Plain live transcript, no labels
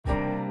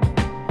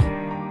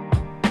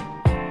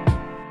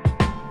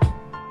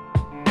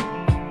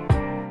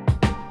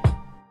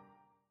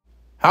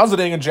How's it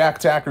going, Jack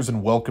Tackers,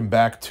 and welcome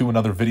back to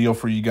another video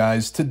for you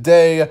guys.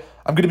 Today,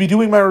 I'm going to be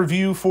doing my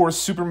review for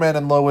Superman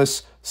and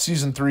Lois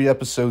Season 3,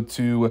 Episode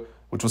 2,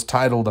 which was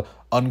titled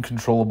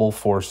Uncontrollable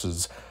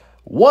Forces.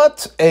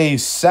 What a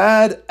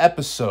sad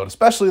episode,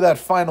 especially that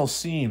final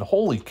scene.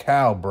 Holy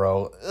cow,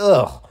 bro.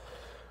 Ugh.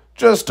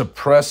 Just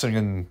depressing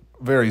and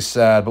very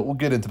sad, but we'll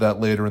get into that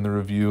later in the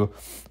review.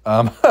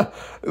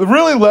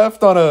 Really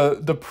left on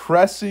a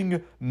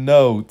depressing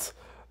note.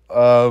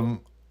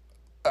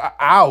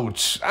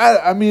 Ouch.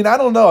 I mean, I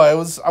don't know. I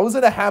was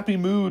in a happy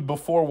mood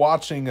before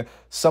watching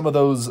some of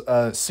those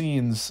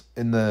scenes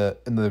in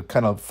the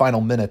kind of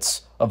final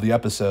minutes of the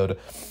episode.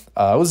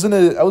 I was in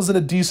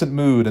a decent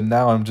mood, and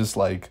now I'm just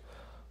like,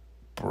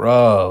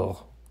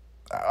 bro.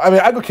 I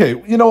mean, okay.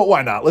 You know what?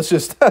 Why not? Let's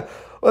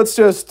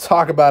just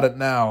talk about it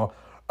now.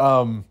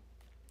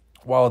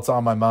 While it's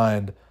on my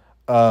mind,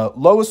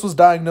 Lois was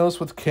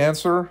diagnosed with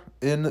cancer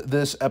in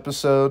this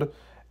episode.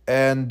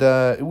 And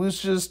it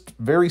was just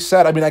very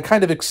sad. I mean, I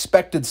kind of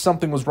expected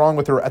something was wrong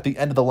with her at the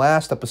end of the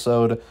last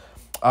episode,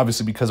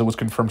 obviously because it was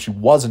confirmed she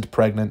wasn't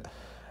pregnant.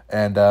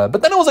 And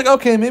but then I was like,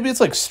 okay, maybe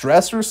it's like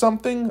stress or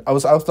something. I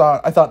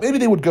thought maybe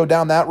they would go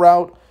down that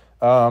route.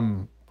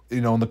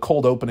 You know, in the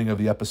cold opening of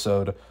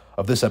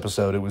this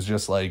episode, it was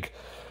just like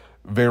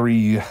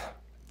very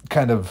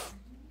kind of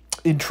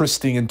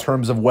interesting in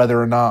terms of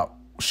whether or not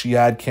she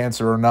had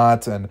cancer or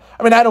not. And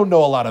I mean, I don't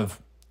know a lot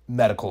of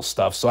medical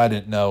stuff, so I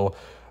didn't know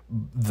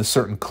the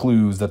certain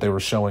clues that they were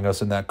showing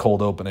us in that cold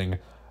opening.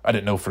 I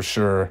didn't know for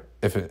sure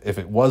if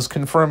it was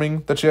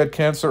confirming that she had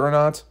cancer or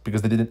not,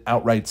 because they didn't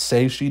outright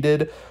say she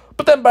did.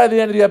 But then by the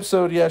end of the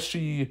episode, yes,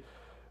 she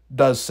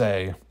does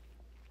say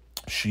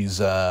she's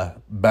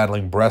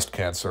battling breast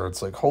cancer.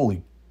 It's like,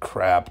 holy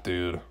crap,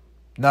 dude.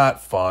 Not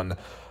fun.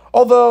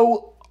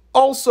 Although,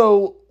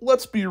 also,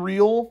 let's be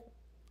real,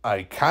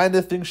 I kind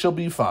of think she'll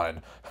be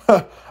fine.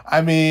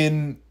 I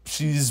mean,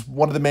 she's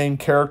one of the main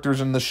characters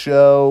in the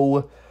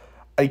show.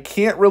 I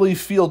can't really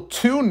feel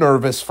too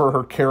nervous for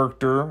her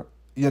character,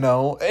 you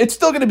know. It's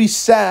still going to be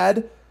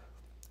sad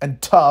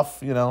and tough,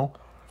 you know.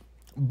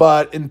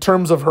 But in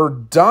terms of her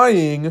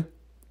dying,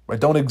 I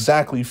don't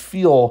exactly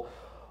feel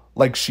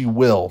like she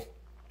will.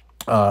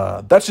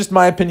 That's just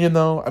my opinion,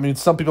 though. I mean,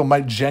 some people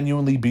might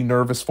genuinely be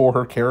nervous for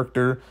her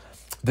character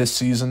this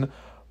season.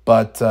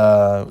 But,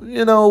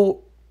 you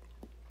know,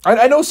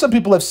 I know some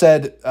people have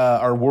said,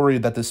 are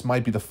worried that this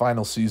might be the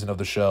final season of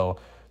the show.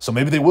 So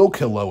maybe they will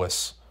kill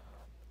Lois.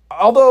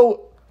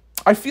 Although,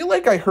 I feel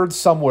like I heard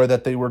somewhere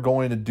that they were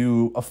going to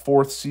do a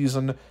 4th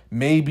season,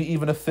 maybe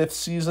even a 5th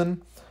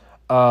season.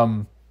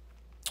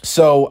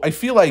 So I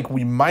feel like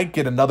we might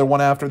get another one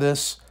after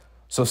this.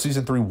 So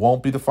Season 3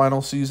 won't be the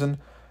final season.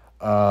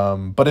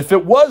 But if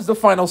it was the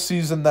final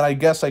season, then I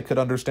guess I could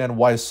understand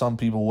why some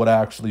people would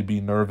actually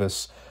be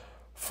nervous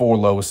for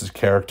Lois's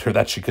character,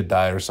 that she could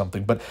die or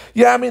something. But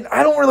yeah, I mean,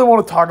 I don't really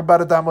want to talk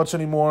about it that much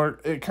anymore.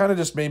 It kind of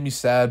just made me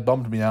sad,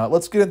 bummed me out.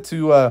 Let's get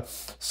into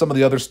some of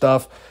the other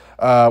stuff.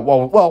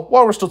 While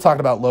we're still talking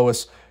about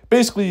Lois,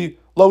 basically,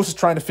 Lois is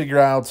trying to figure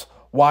out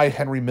why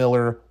Henry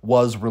Miller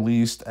was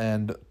released,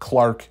 and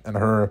Clark and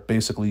her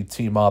basically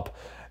team up,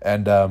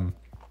 and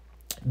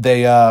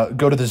they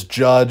go to this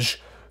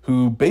judge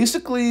who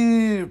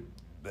basically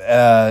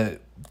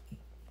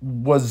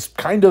was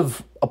kind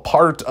of a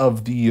part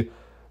of the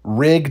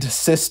rigged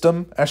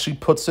system, as she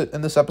puts it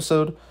in this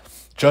episode.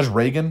 Judge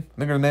Reagan, I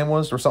think her name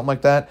was, or something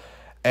like that.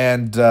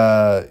 And,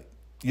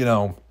 you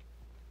know,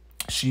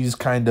 she's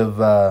kind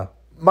of,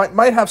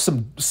 might have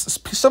some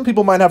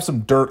people might have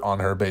some dirt on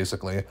her,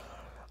 basically,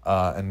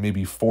 and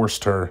maybe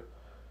forced her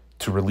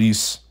to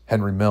release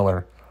Henry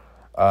Miller.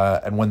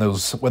 And when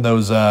those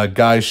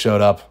guys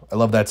showed up, I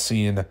love that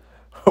scene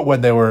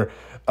when they were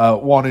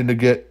wanting to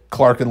get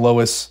Clark and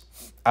Lois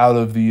out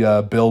of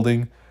the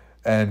building,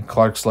 and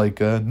Clark's like,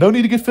 no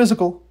need to get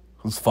physical.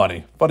 It was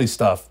funny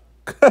stuff.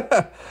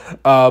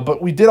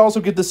 But we did also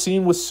get the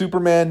scene with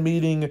Superman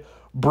meeting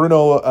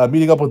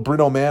up with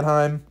Bruno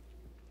Mannheim,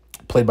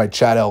 played by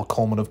Chad L.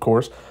 Coleman, of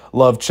course.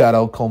 Love Chad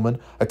L. Coleman.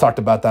 I talked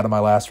about that in my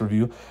last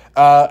review.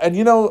 And,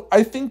 you know,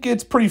 I think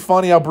it's pretty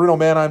funny how Bruno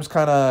Mannheim's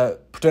kind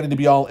of pretending to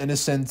be all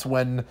innocent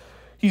when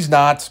he's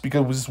not,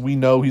 because we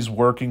know he's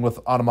working with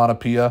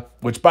Onomatopoeia,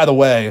 which, by the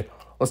way,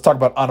 let's talk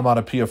about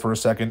Onomatopoeia for a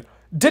second.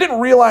 Didn't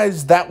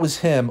realize that was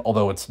him,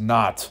 although it's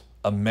not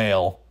a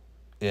male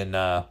in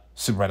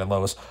Superman and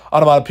Lois.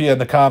 Onomatopoeia in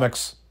the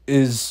comics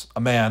is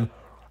a man.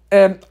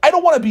 And I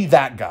don't want to be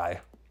that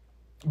guy,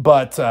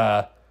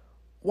 but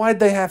why'd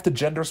they have to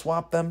gender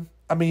swap them?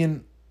 I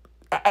mean,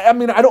 I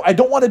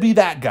don't want to be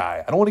that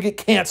guy. I don't want to get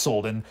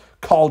canceled and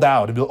called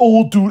out and be like,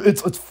 oh, dude,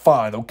 it's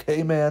fine,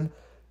 okay, man?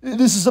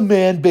 This is a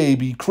man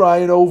baby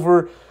crying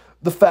over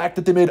the fact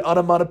that they made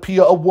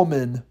Onomatopoeia a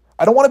woman.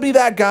 I don't want to be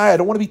that guy. I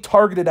don't want to be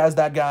targeted as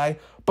that guy.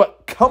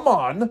 But come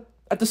on.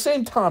 At the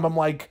same time, I'm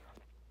like,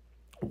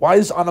 why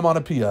is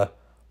Onomatopoeia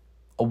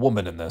a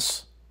woman in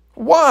this?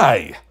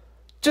 Why?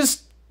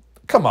 Just,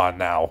 come on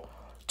now.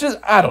 Just,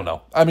 I don't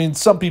know. I mean,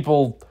 some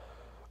people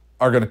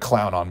are going to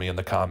clown on me in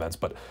the comments,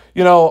 but,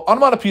 you know,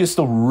 Onomatopoeia is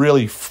still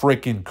really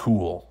freaking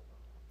cool.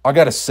 I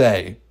gotta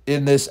say,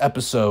 in this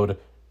episode,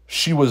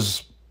 she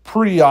was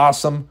pretty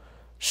awesome.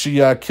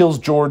 She kills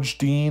George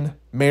Dean,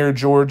 Mayor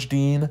George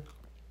Dean,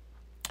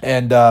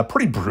 and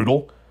pretty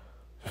brutal.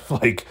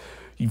 Like,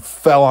 he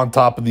fell on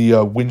top of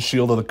the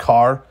windshield of the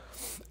car.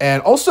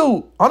 And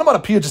also,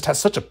 Onomatopoeia just has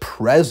such a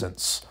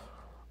presence,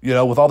 you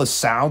know, with all the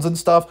sounds and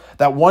stuff.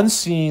 That one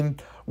scene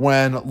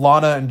when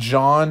Lana and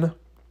John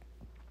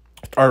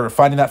are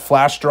finding that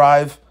flash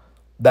drive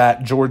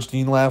that George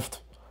Dean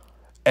left,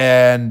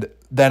 and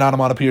then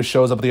Onomatopoeia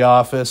shows up at the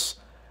office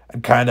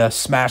and kind of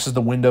smashes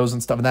the windows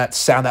and stuff, and that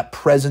sound, that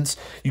presence,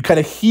 you kind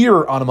of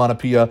hear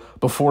Onomatopoeia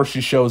before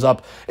she shows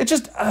up. It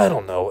just, I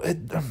don't know.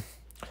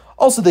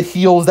 Also, the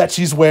heels that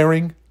she's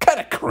wearing, kind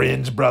of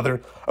cringe,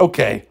 brother.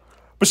 Okay,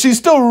 but she's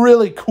still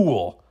really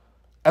cool,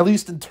 at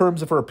least in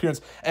terms of her appearance.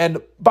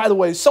 And by the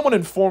way, someone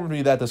informed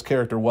me that this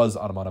character was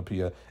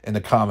Onomatopoeia in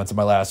the comments of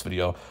my last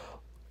video.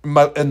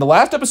 In the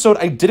last episode,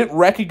 I didn't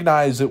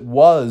recognize it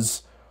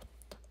was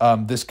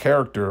this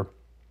character.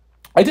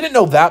 I didn't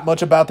know that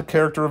much about the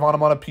character of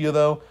Onomatopoeia,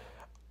 though.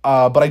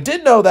 But I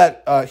did know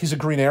that he's a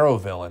Green Arrow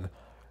villain.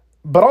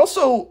 But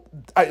also,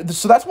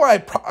 so that's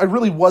why I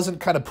really wasn't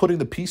kind of putting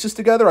the pieces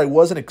together. I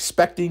wasn't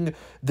expecting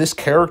this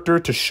character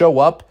to show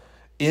up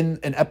in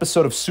an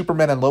episode of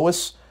Superman and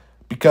Lois,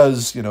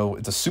 because, you know,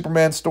 it's a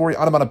Superman story.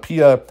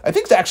 Onomatopoeia, I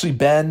think, it's actually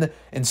been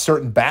in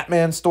certain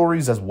Batman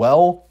stories as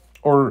well.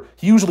 Or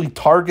he usually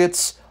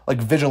targets, like,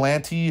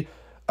 vigilante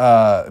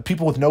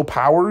people with no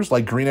powers,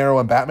 like Green Arrow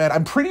and Batman.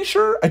 I'm pretty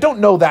sure. I don't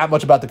know that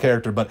much about the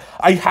character, but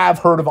I have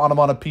heard of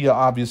Onomatopoeia,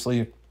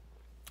 obviously.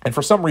 And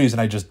for some reason,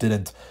 I just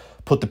didn't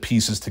put the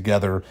pieces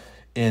together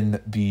in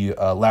the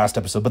last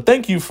episode. But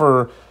thank you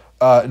for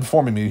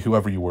informing me,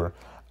 whoever you were.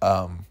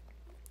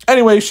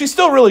 Anyway, she's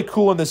still really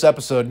cool in this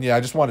episode, and yeah, I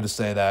just wanted to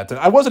say that. And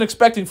I wasn't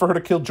expecting for her to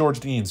kill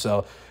George Dean,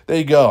 so there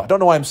you go. I don't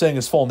know why I'm saying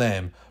his full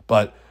name,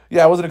 but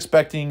yeah, I wasn't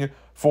expecting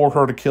for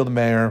her to kill the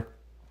mayor.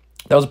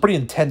 That was a pretty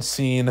intense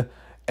scene,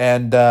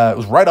 and it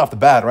was right off the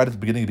bat, right at the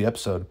beginning of the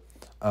episode.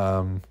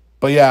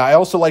 But yeah, I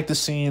also like the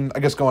scene, I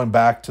guess going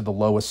back to the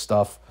Lois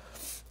stuff,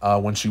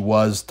 when she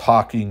was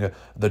talking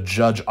the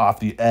judge off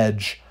the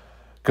edge,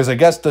 because I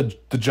guess the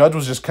judge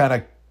was just kind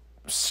of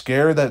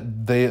scared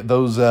that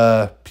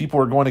those people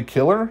were going to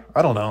kill her.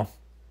 I don't know,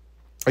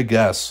 I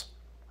guess.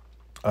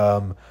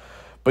 But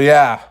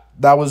yeah,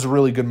 that was a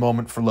really good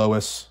moment for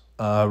Lois.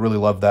 Really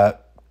loved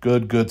that.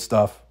 Good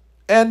stuff.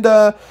 And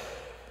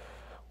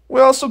we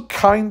also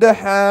kind of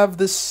have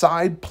this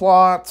side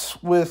plot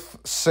with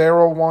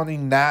Sarah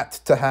wanting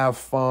Nat to have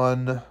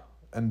fun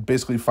and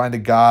basically find a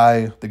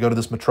guy. They go to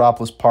this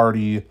Metropolis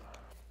party.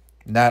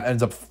 Nat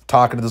ends up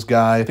talking to this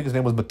guy. I think his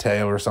name was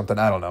Mateo or something.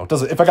 I don't know.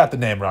 If I got the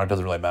name wrong, it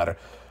doesn't really matter.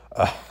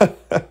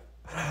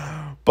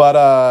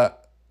 But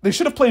they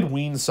should have played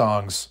Ween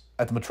songs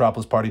at the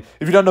Metropolis party.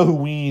 If you don't know who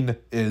Ween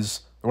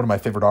is, they're one of my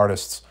favorite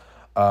artists.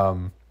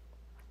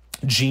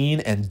 Gene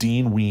and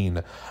Dean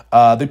Ween.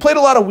 They played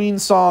a lot of Ween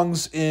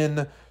songs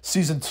in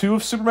season 2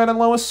 of Superman and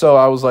Lois, so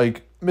I was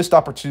like, missed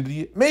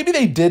opportunity. Maybe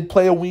they did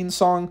play a Ween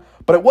song,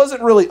 but it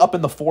wasn't really up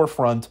in the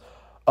forefront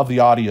of the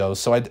audio,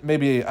 so I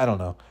don't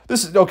know.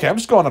 This is okay. I'm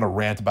just going on a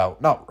rant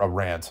about, not a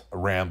rant, a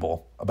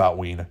ramble about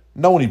Ween.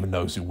 No one even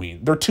knows who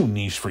Ween. They're too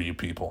niche for you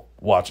people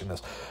watching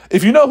this.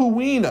 If you know who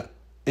Ween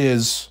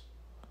is,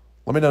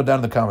 let me know down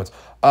in the comments.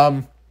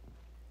 But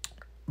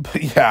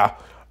yeah,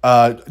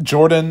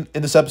 Jordan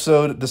in this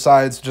episode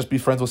decides to just be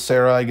friends with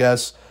Sarah, I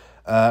guess.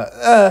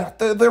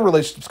 Their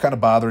relationship's kind of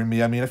bothering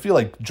me. I mean, I feel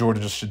like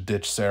Jordan just should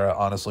ditch Sarah,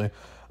 honestly.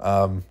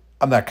 I'm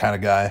that kind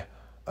of guy.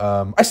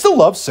 I still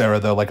love Sarah,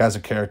 though, like, as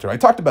a character. I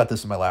talked about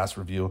this in my last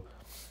review.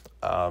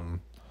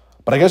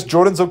 But I guess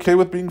Jordan's okay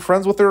with being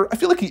friends with her. I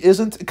feel like he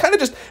isn't.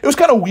 It was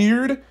kind of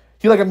weird.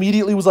 He, like,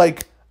 immediately was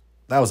like,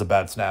 that was a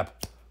bad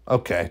snap.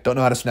 Okay, don't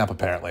know how to snap,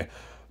 apparently.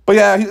 But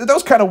yeah, that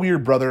was kind of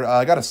weird, brother.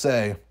 I gotta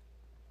say,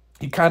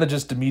 he kind of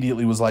just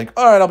immediately was like,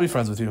 all right, I'll be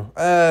friends with you.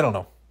 I don't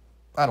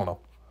know.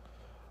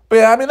 But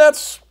yeah, I mean,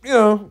 that's,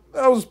 that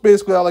was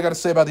basically all I got to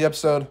say about the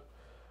episode.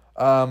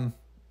 And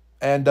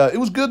it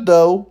was good,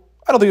 though.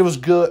 I don't think it was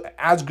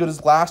as good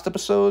as last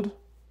episode.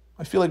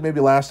 I feel like maybe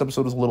last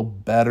episode was a little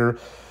better.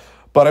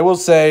 But I will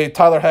say,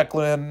 Tyler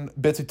Hoechlin,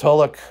 Bitsy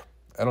Tulloch,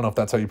 I don't know if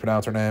that's how you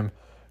pronounce her name.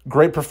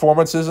 Great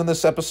performances in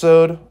this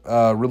episode.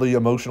 Really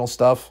emotional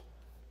stuff.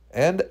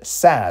 And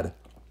sad.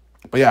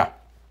 But yeah,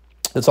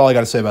 that's all I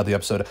got to say about the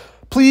episode.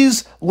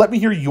 Please let me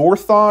hear your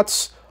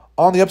thoughts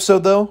on the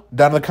episode, though,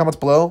 down in the comments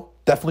below.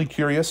 Definitely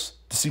curious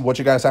to see what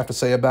you guys have to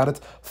say about it.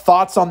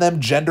 Thoughts on them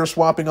gender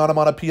swapping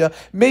Onomatopoeia.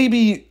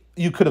 Maybe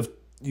you could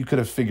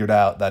have figured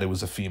out that it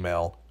was a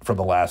female from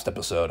the last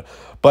episode.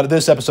 But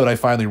this episode, I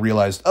finally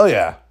realized, oh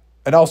yeah.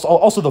 And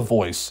also the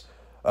voice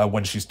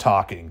when she's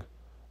talking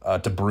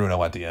to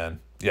Bruno at the end.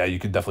 Yeah, you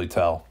can definitely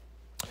tell.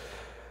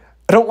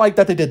 I don't like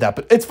that they did that,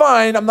 but it's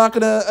fine. I'm not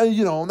gonna,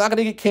 I'm not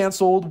gonna get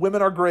canceled.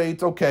 Women are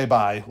great. Okay,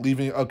 bye.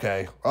 Leaving.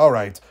 Okay, all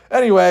right.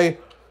 Anyway,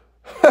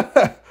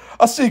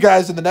 I'll see you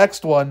guys in the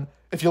next one.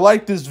 If you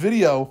like this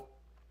video,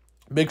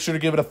 make sure to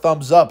give it a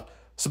thumbs up.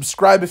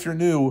 Subscribe if you're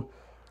new.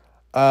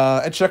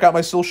 And check out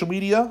my social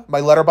media,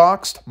 my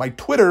Letterboxd, my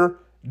Twitter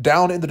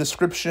down in the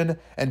description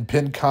and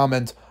pinned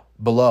comment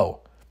below.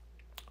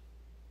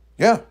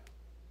 Yeah.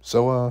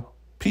 So,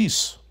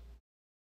 peace.